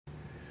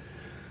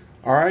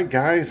Alright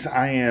guys,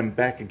 I am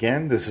back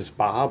again. This is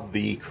Bob,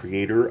 the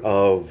creator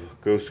of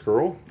Ghost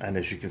Girl, and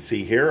as you can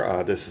see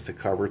here, this is the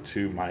cover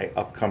to my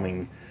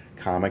upcoming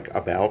comic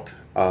about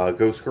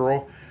Ghost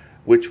Girl,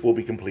 which will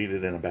be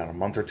completed in about a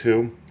month or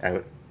two.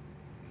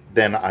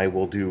 Then I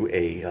will do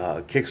a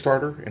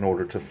Kickstarter in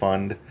order to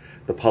fund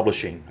the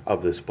publishing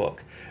of this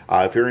book.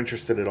 If you're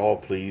interested at all,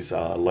 please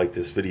like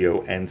this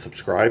video and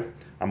subscribe.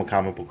 I'm a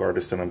comic book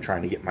artist and I'm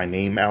trying to get my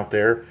name out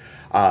there.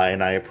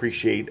 And I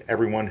appreciate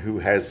everyone who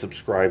has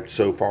subscribed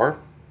so far.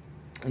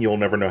 You'll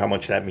never know how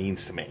much that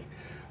means to me.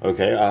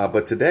 Okay,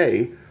 but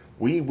today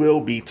we will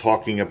be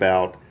talking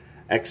about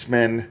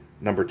X-Men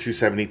number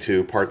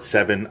 272, part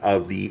 7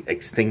 of the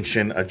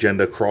X-Tinction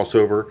agenda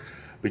crossover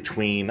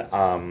between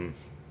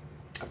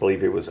I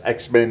believe it was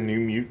X-Men, New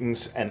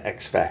Mutants, and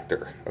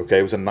X-Factor. Okay,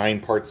 it was a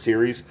 9-part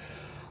series.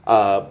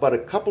 But a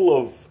couple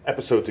of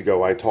episodes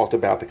ago, I talked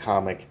about the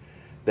comic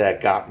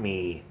that got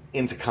me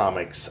into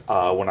comics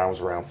when I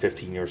was around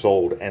 15 years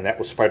old, and that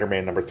was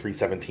Spider-Man number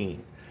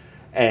 317.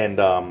 And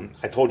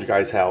I told you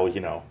guys how, you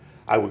know,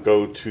 I would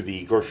go to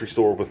the grocery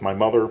store with my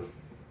mother,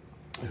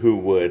 who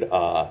would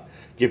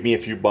give me a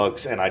few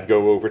bucks, and I'd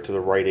go over to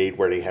the Rite Aid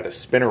where they had a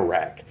spinner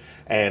rack.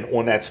 And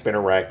on that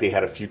spinner rack, they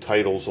had a few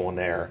titles on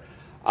there.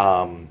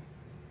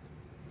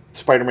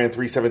 Spider-Man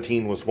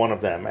 317 was one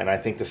of them, and I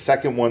think the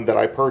second one that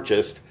I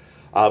purchased,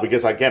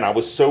 because again, I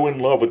was so in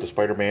love with the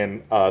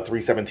Spider-Man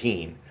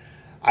 317,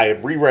 I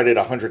had reread it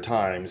 100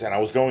 times, and I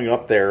was going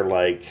up there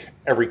like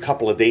every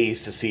couple of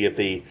days to see if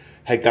they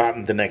had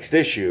gotten the next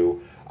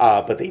issue,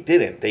 but they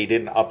didn't. They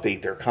didn't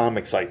update their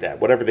comics like that.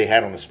 Whatever they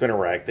had on the spinner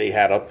rack, they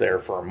had up there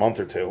for a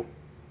month or two,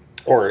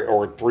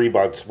 or 3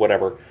 months,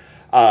 whatever.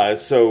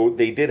 So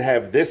they did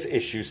have this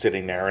issue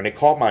sitting there, and it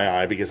caught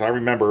my eye because I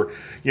remember,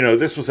 you know,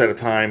 this was at a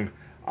time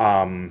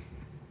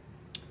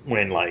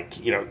when,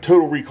 like, you know,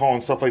 Total Recall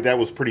and stuff like that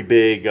was pretty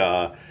big,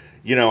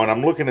 you know, and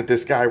I'm looking at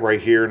this guy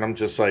right here, and I'm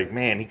just like,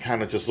 man, he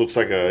kind of just looks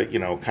like a, you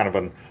know, kind of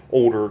an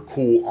older,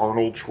 cool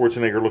Arnold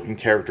Schwarzenegger-looking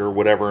character or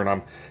whatever, and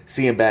I'm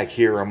seeing back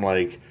here, I'm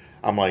like,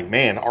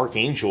 man,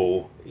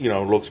 Archangel, you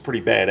know, looks pretty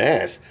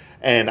badass.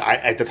 And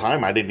at the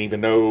time, I didn't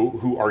even know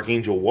who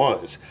Archangel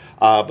was.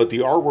 But the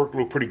artwork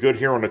looked pretty good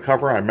here on the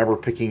cover. I remember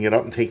picking it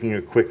up and taking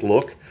a quick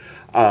look.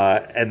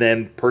 And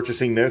then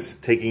purchasing this,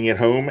 taking it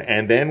home,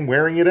 and then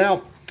wearing it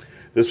out.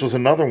 This was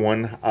another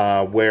one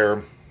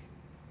where,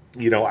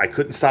 you know, I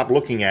couldn't stop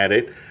looking at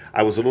it.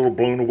 I was a little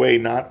blown away,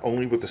 not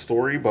only with the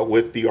story, but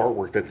with the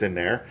artwork that's in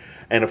there.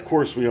 And of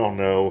course, we all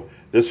know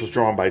this was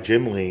drawn by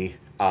Jim Lee,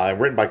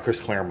 written by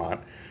Chris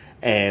Claremont.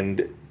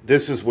 And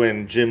this is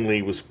when Jim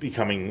Lee was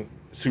becoming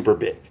super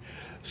big.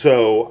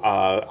 So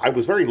I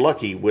was very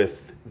lucky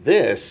with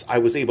this. I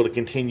was able to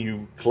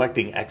continue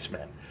collecting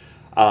X-Men.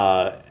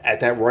 At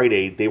that Rite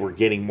Aid, they were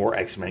getting more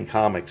X-Men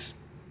comics,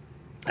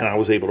 and I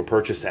was able to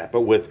purchase that.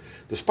 But with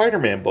the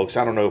Spider-Man books,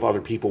 I don't know if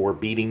other people were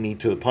beating me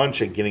to the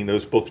punch and getting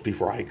those books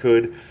before I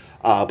could,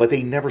 but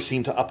they never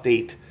seemed to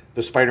update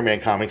the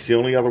Spider-Man comics. The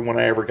only other one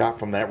I ever got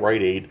from that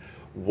Rite Aid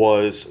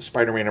was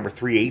Spider-Man number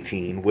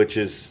 318, which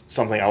is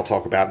something I'll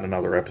talk about in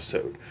another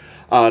episode.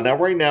 Now,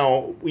 right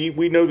now,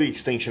 we know the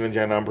X-Tinction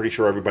agenda. I'm pretty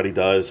sure everybody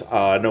does.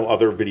 I know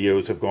other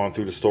videos have gone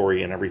through the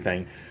story and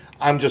everything.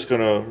 I'm just going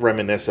to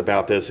reminisce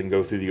about this and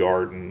go through the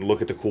art and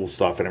look at the cool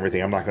stuff and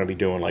everything. I'm not going to be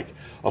doing like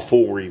a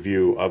full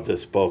review of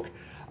this book.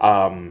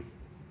 You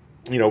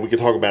know, we could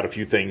talk about a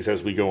few things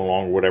as we go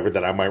along or whatever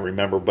that I might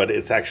remember, but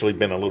it's actually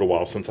been a little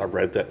while since I've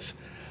read this.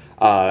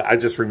 I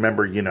just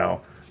remember, you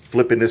know,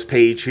 flipping this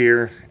page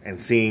here and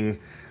seeing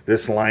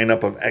this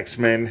lineup of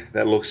X-Men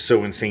that looks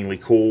so insanely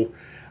cool.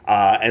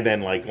 And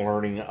then, like,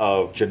 learning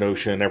of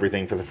Genosha and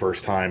everything for the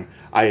first time.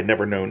 I had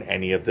never known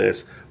any of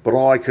this. But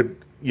all I could,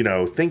 you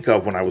know, think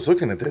of when I was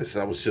looking at this,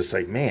 I was just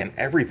like, man,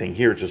 everything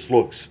here just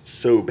looks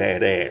so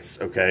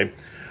badass, okay?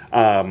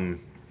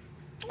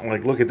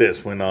 Like, look at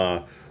this. When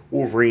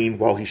Wolverine,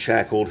 while he's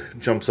shackled,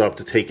 jumps up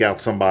to take out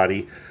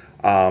somebody,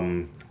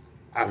 I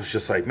was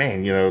just like,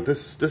 man, you know,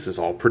 this is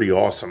all pretty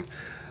awesome.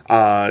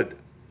 I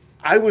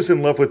was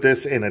in love with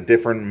this in a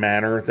different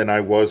manner than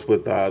I was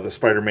with the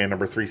Spider-Man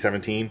number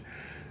 317.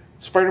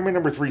 Spider-Man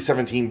number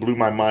 317 blew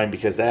my mind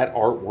because that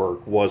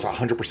artwork was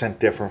 100%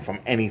 different from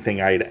anything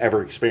I had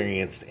ever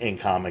experienced in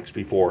comics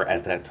before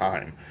at that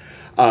time.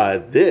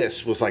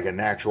 This was like a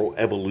natural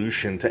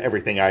evolution to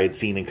everything I had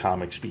seen in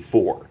comics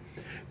before.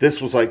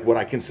 This was like what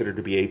I considered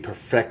to be a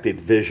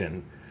perfected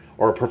vision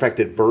or a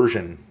perfected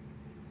version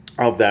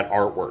of that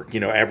artwork. You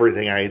know,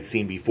 everything I had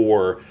seen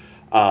before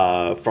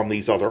from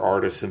these other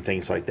artists and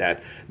things like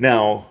that.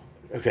 Now,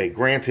 okay,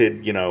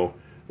 granted, you know,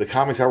 the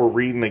comics I were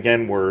reading,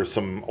 again, were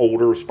some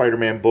older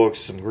Spider-Man books,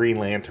 some Green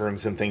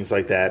Lanterns and things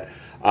like that.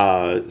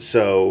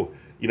 So,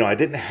 you know, I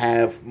didn't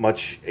have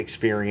much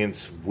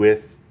experience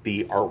with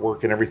the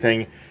artwork and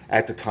everything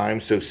at the time.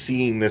 So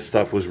seeing this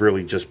stuff was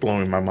really just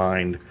blowing my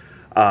mind.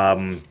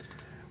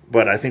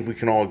 But I think we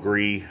can all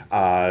agree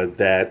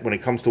that when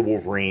it comes to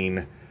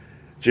Wolverine,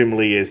 Jim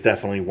Lee is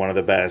definitely one of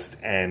the best.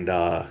 And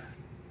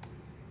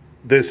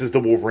this is the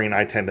Wolverine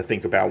I tend to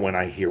think about when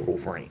I hear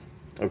Wolverine.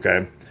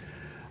 Okay.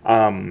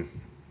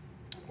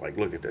 Like,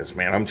 look at this,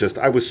 man.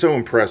 I was so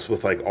impressed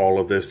with, like, all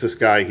of this. This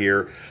guy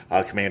here,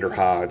 Commander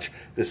Hodge,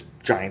 this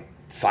giant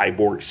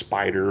cyborg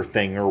spider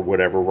thing or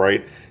whatever,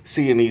 right?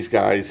 Seeing these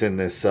guys in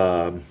this,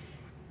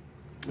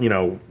 you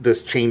know,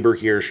 this chamber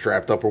here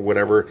strapped up or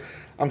whatever.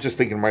 I'm just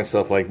thinking to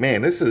myself, like,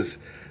 man, this is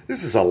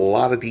a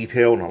lot of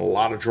detail and a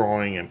lot of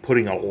drawing and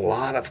putting a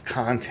lot of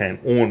content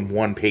on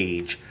one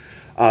page,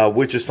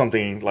 which is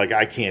something, like,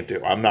 I can't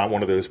do. I'm not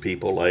one of those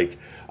people. Like,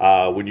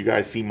 when you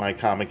guys see my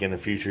comic in the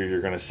future,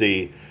 you're going to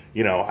see,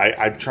 you know,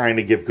 I'm trying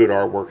to give good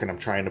artwork and I'm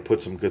trying to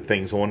put some good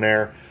things on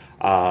there.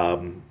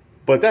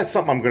 But that's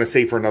something I'm going to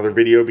save for another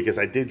video, because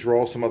I did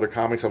draw some other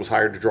comics. I was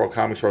hired to draw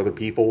comics for other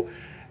people.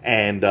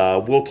 And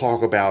we'll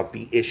talk about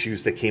the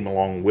issues that came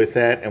along with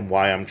that and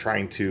why I'm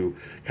trying to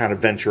kind of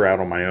venture out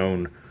on my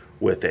own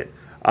with it.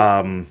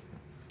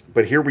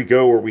 But here we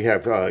go, where we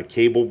have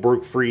Cable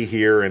broke free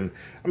here. And,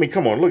 I mean,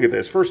 come on, look at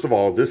this. First of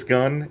all, this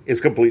gun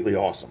is completely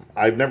awesome.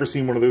 I've never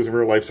seen one of those in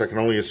real life, so I can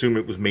only assume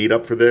it was made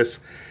up for this.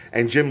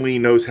 And Jim Lee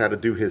knows how to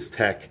do his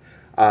tech.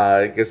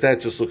 I guess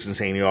that just looks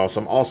insanely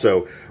awesome.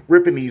 Also,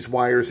 ripping these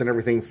wires and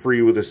everything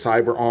free with a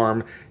cyber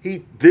arm.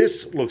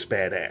 This looks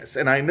badass.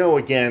 And I know,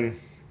 again,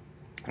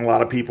 a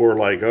lot of people are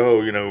like,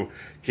 oh, you know,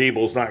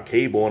 Cable's not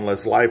Cable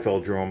unless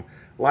Liefeld drew him.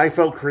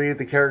 Liefeld created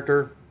the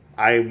character.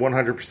 I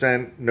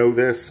 100% know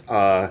this.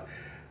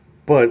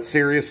 But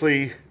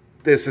seriously,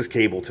 this is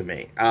Cable to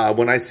me.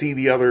 When I see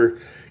the other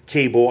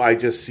Cable, I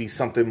just see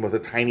something with a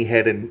tiny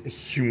head and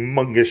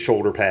humongous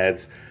shoulder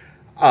pads.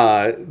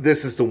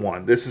 This is the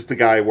one. This is the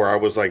guy where I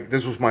was like,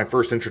 this was my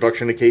first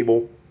introduction to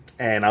Cable.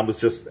 And I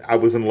was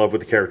in love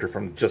with the character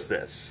from just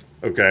this.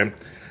 Okay.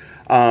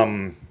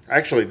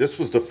 Actually, this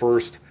was the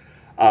first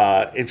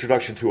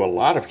introduction to a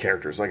lot of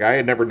characters. Like, I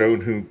had never known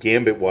who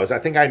Gambit was. I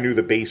think I knew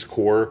the base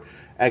core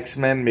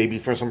X-Men, maybe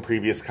from some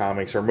previous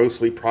comics, or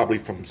mostly probably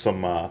from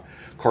some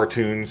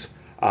cartoons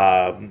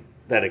that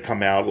had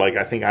come out. Like,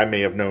 I think I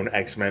may have known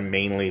X-Men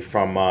mainly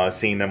from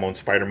seeing them on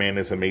Spider-Man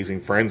as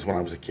Amazing Friends when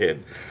I was a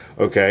kid.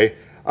 Okay,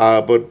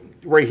 but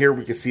right here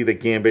we can see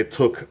that Gambit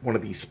took one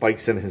of these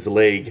spikes in his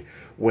leg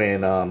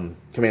when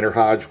Commander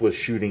Hodge was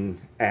shooting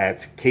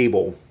at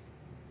Cable.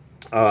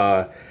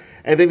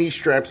 And then he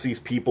straps these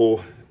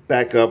people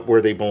back up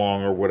where they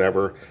belong or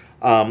whatever.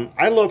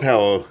 I love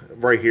how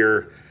right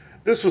here,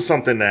 this was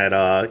something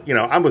that, you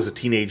know, I was a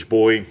teenage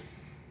boy.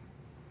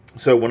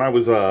 So when I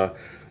was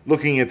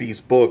looking at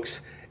these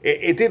books,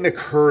 it didn't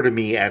occur to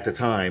me at the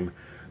time.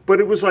 But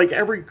it was like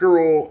every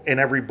girl in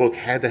every book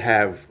had to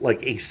have,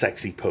 like, a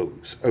sexy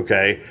pose,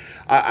 okay?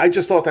 I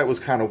just thought that was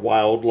kind of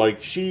wild.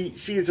 Like, she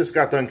had just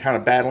got done kind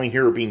of battling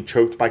here or being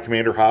choked by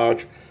Commander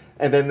Hodge.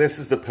 And then this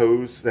is the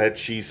pose that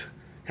she's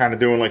kind of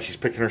doing, like she's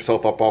picking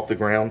herself up off the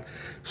ground.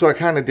 So I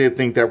kind of did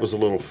think that was a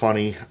little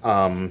funny.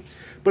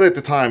 But at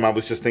the time, I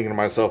was just thinking to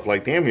myself,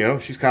 like, damn, you know,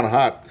 she's kind of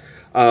hot.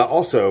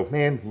 Also,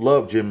 man,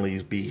 love Jim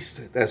Lee's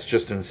Beast. That's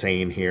just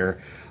insane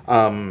here.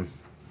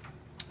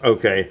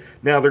 Okay,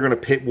 now they're going to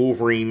pit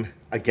Wolverine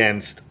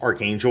against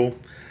Archangel.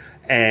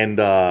 And,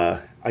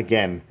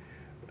 again,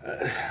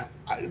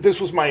 this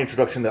was my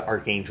introduction to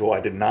Archangel.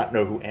 I did not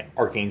know who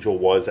Archangel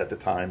was at the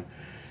time.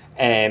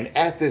 And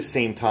at this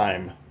same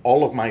time,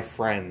 all of my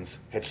friends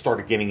had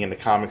started getting into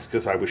comics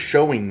because I was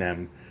showing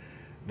them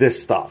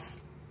this stuff.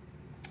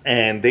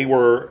 And they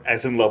were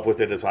as in love with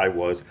it as I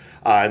was.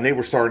 And they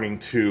were starting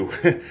to,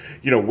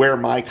 you know, wear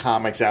my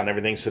comics out and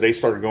everything. So they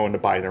started going to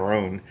buy their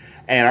own.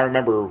 And I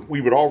remember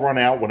we would all run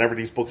out whenever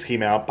these books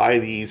came out, buy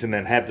these, and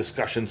then have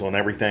discussions on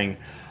everything.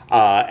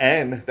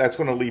 And that's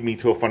going to lead me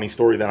to a funny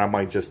story that I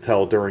might just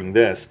tell during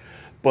this.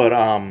 But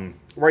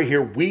right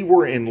here, we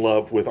were in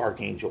love with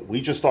Archangel.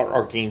 We just thought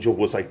Archangel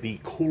was like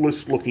the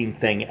coolest looking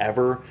thing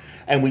ever.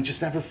 And we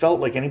just never felt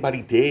like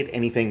anybody did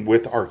anything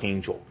with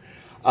Archangel.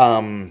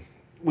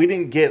 We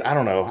didn't get, I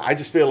don't know, I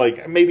just feel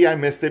like maybe I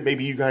missed it.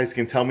 Maybe you guys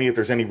can tell me if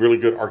there's any really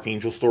good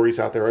Archangel stories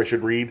out there I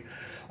should read.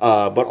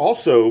 But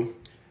also,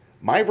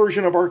 my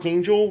version of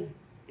Archangel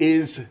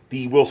is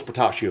the Will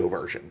Spartaccio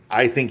version.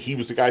 I think he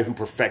was the guy who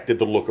perfected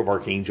the look of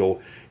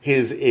Archangel.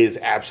 His is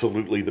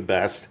absolutely the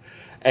best.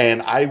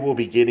 And I will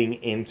be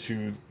getting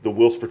into the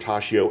Will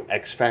Spartaccio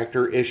X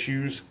Factor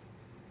issues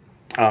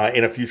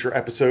in a future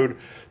episode,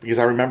 because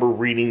I remember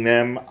reading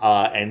them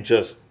and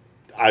just,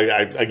 I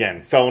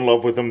again, fell in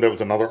love with them. There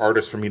was another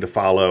artist for me to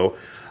follow.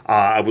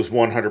 I was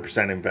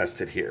 100%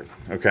 invested here,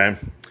 okay?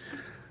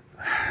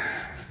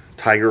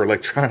 Tiger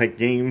Electronic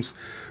Games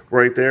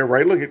right there,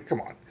 right? Look at, come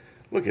on.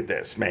 Look at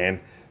this, man.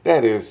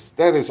 That is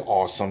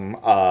awesome.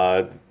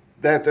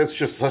 That's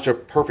just such a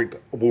perfect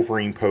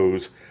Wolverine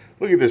pose.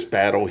 Look at this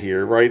battle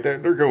here, right? They're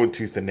going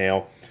tooth and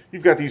nail.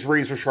 You've got these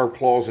razor-sharp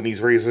claws and these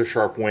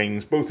razor-sharp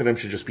wings. Both of them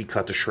should just be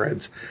cut to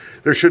shreds.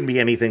 There shouldn't be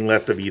anything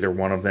left of either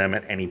one of them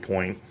at any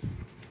point.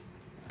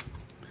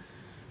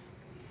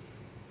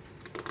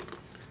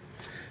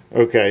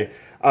 Okay.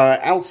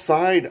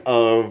 Outside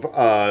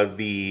of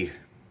the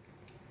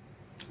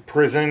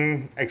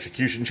prison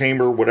execution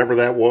chamber, whatever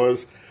that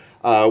was,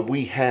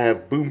 we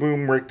have Boom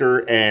Boom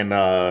Richter and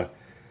oh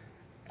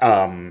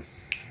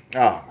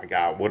my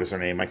god, what is her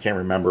name? I can't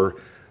remember.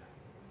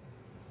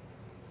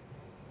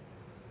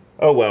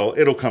 Oh well,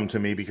 it'll come to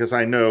me because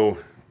I know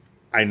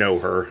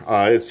her.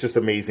 It's just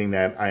amazing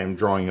that I am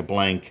drawing a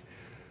blank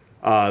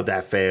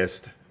that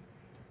fast.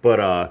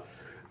 But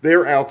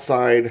they're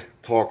outside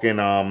talking,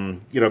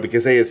 you know,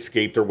 because they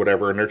escaped or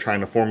whatever, and they're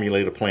trying to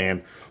formulate a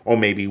plan on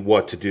maybe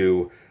what to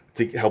do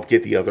to help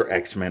get the other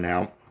X-Men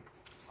out.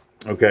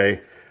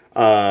 Okay.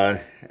 And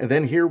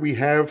then here we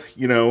have,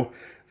 you know,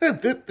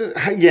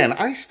 again,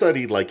 I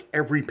studied like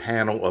every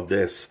panel of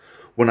this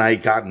when I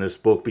got in this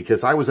book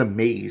because I was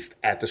amazed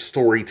at the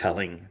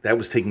storytelling that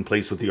was taking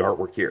place with the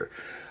artwork here.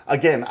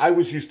 Again, I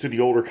was used to the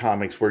older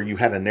comics where you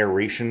had a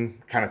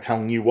narration kind of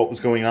telling you what was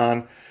going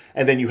on,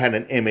 and then you had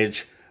an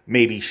image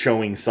maybe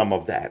showing some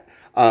of that.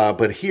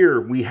 But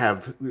here we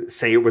have,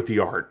 say it with the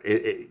art.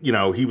 You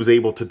know, he was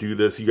able to do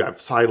this. You have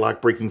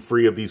Psylocke breaking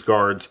free of these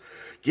guards,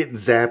 getting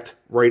zapped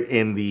right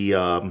in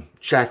the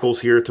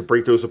shackles here to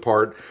break those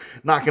apart,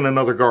 knocking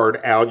another guard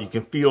out. You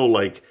can feel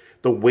like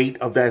the weight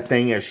of that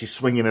thing as she's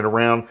swinging it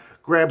around.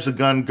 Grabs a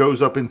gun,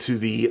 goes up into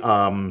the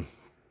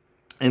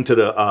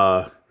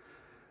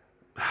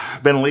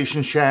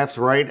ventilation shafts,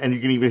 right? And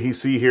you can even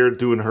see here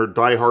doing her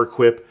Die Hard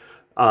quip,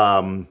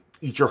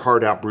 "Eat your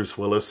heart out, Bruce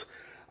Willis."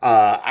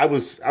 I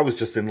was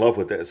just in love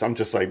with this. I'm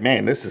just like,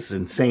 man, this is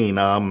insane.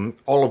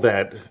 All of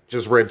that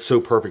just read so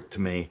perfect to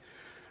me.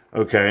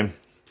 Okay.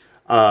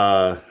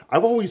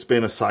 I've always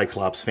been a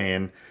Cyclops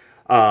fan.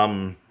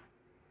 I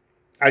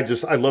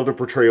love the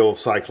portrayal of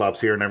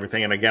Cyclops here and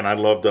everything. And again, I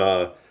loved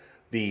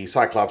the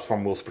Cyclops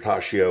from Will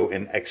Spataccio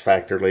in X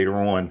Factor later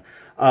on.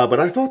 But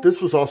I thought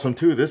this was awesome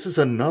too. This is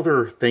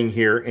another thing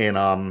here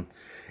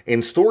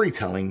in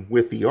storytelling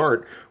with the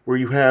art where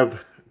you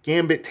have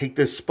Gambit take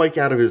this spike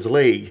out of his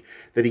leg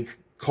that he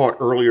caught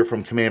earlier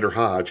from Commander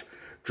Hodge,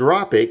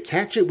 drop it,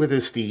 catch it with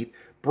his feet,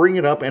 bring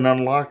it up and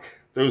unlock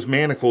those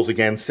manacles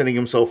again, setting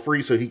himself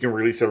free so he can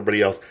release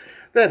everybody else.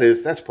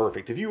 That's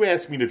perfect. If you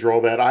asked me to draw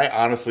that, I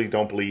honestly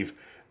don't believe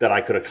that I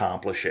could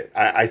accomplish it.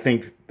 I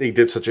think he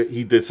did such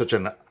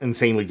an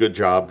insanely good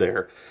job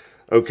there.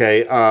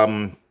 Okay,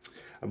 I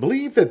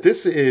believe that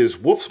this is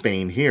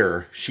Wolfsbane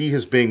here. She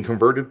has been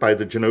converted by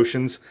the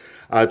Genosians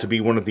to be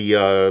one of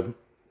the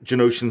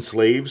Genosian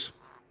slaves.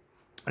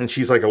 And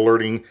she's like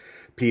alerting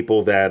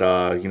people that,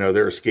 you know,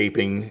 they're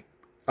escaping.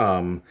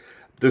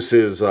 This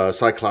is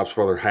Cyclops'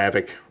 brother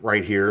Havoc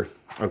right here.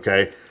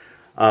 Okay.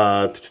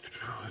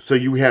 So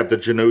you have the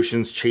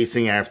Genosians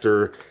chasing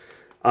after,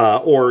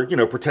 or, you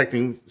know,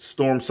 protecting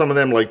Storm. Some of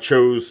them like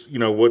chose, you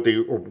know,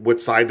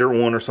 what side they're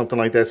on or something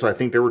like that. So I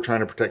think they were trying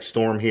to protect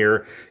Storm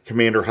here.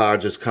 Commander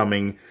Hodge is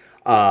coming.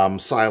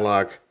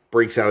 Psylocke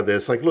breaks out of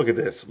this. Like, look at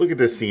this. Look at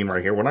this scene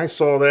right here. When I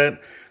saw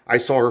that, I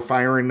saw her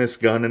firing this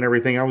gun and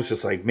everything. I was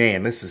just like,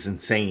 man, this is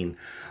insane.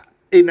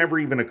 It never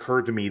even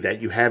occurred to me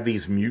that you have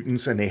these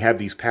mutants and they have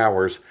these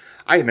powers.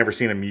 I had never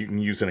seen a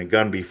mutant using a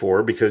gun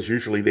before because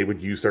usually they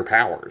would use their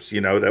powers. You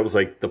know, that was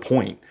like the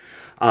point.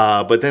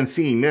 But then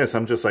seeing this,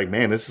 I'm just like,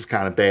 man, this is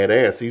kind of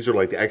badass. These are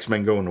like the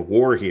X-Men going to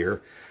war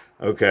here.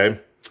 Okay.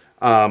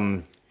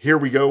 Here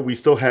we go. We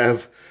still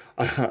have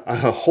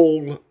a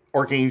whole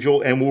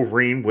Archangel and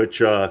Wolverine,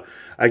 which,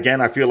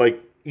 again, I feel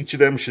like each of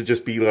them should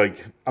just be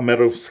like a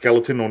metal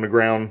skeleton on the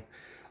ground.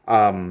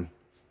 I'm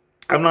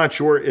not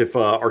sure if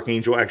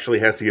Archangel actually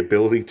has the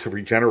ability to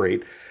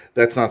regenerate.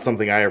 That's not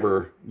something I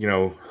ever, you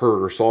know,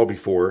 heard or saw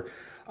before.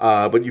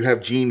 But you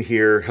have Jean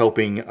here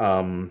helping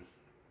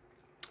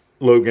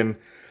Logan,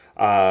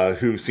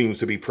 who seems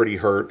to be pretty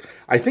hurt.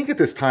 I think at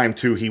this time,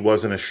 too, he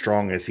wasn't as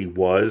strong as he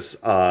was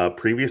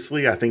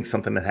previously. I think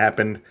something had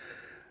happened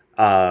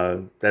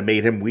that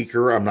made him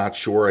weaker. I'm not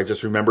sure. I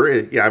just remember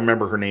it. Yeah, I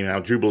remember her name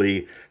now.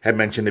 Jubilee had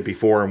mentioned it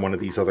before in one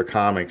of these other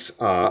comics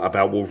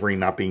about Wolverine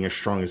not being as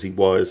strong as he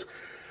was.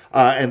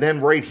 And then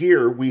right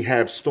here, we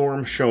have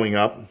Storm showing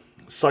up,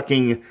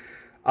 sucking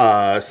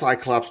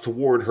Cyclops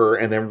toward her,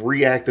 and then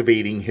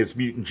reactivating his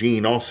mutant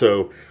gene.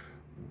 Also,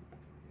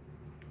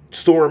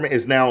 Storm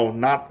is now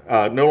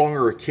no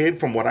longer a kid.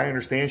 From what I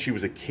understand, she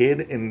was a kid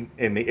in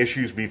the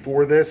issues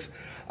before this.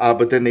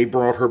 But then they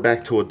brought her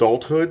back to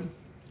adulthood.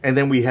 And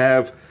then we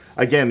have,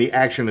 again, the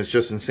action is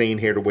just insane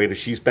here. The way that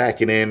she's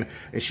backing in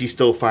and she's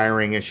still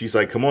firing. And she's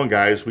like, come on,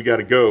 guys, we got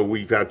to go.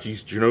 We got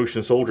these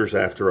Genosian soldiers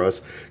after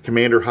us.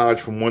 Commander Hodge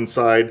from one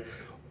side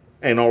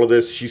and all of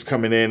this. She's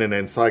coming in. And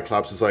then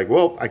Cyclops is like,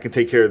 well, I can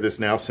take care of this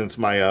now since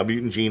my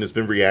mutant gene has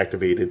been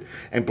reactivated,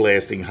 and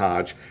blasting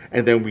Hodge.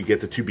 And then we get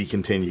the to be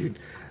continued.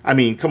 I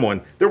mean, come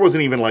on. There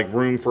wasn't even like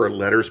room for a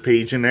letters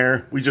page in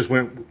there. We just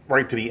went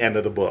right to the end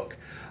of the book.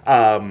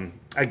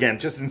 Again,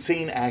 just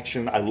insane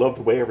action. I love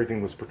the way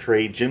everything was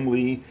portrayed. Jim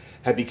Lee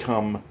had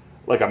become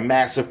like a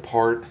massive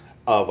part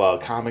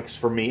of comics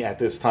for me at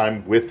this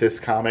time with this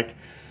comic.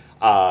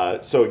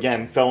 So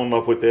again, fell in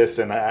love with this,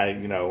 and I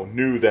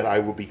knew that I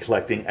would be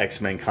collecting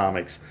X-Men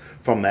comics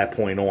from that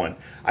point on.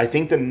 I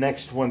think the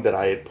next one that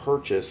I had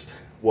purchased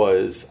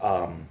was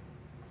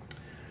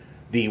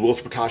the Will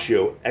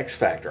Spataccio X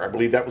Factor. I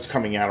believe that was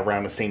coming out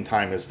around the same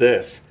time as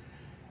this.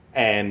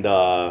 And,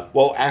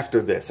 well,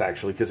 after this,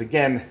 actually, because,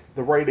 again,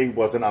 the Rite Aid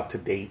wasn't up to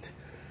date.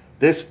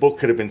 This book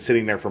could have been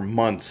sitting there for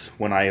months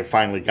when I had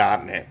finally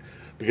gotten it.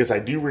 because I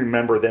do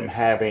remember them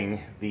having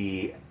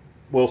the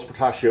Willis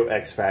Portacio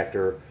X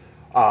Factor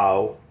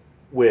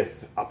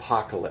with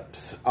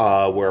Apocalypse,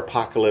 where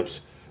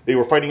Apocalypse, they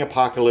were fighting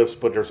Apocalypse,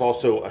 but there's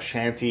also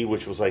Ashanti,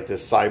 which was like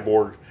this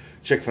cyborg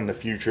chick from the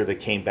future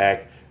that came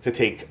back to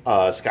take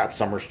Scott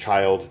Summers'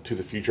 child to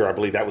the future. I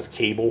believe that was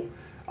Cable,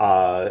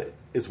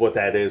 is what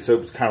that is. So it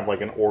was kind of like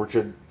an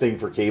origin thing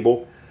for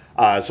Cable.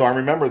 So I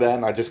remember that,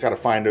 and I just got to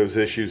find those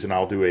issues, and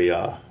I'll do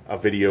a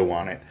video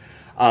on it.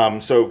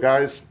 So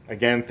guys,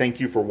 again, thank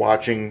you for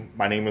watching.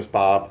 My name is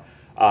Bob.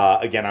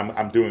 Again,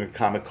 I'm doing a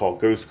comic called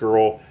Ghost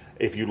Girl.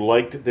 If you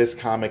liked this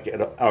comic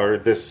or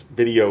this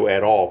video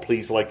at all,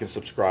 please like and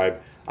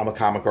subscribe. I'm a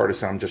comic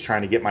artist, and I'm just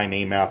trying to get my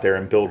name out there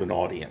and build an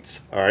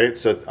audience. All right,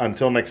 so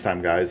until next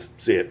time, guys,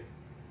 see it.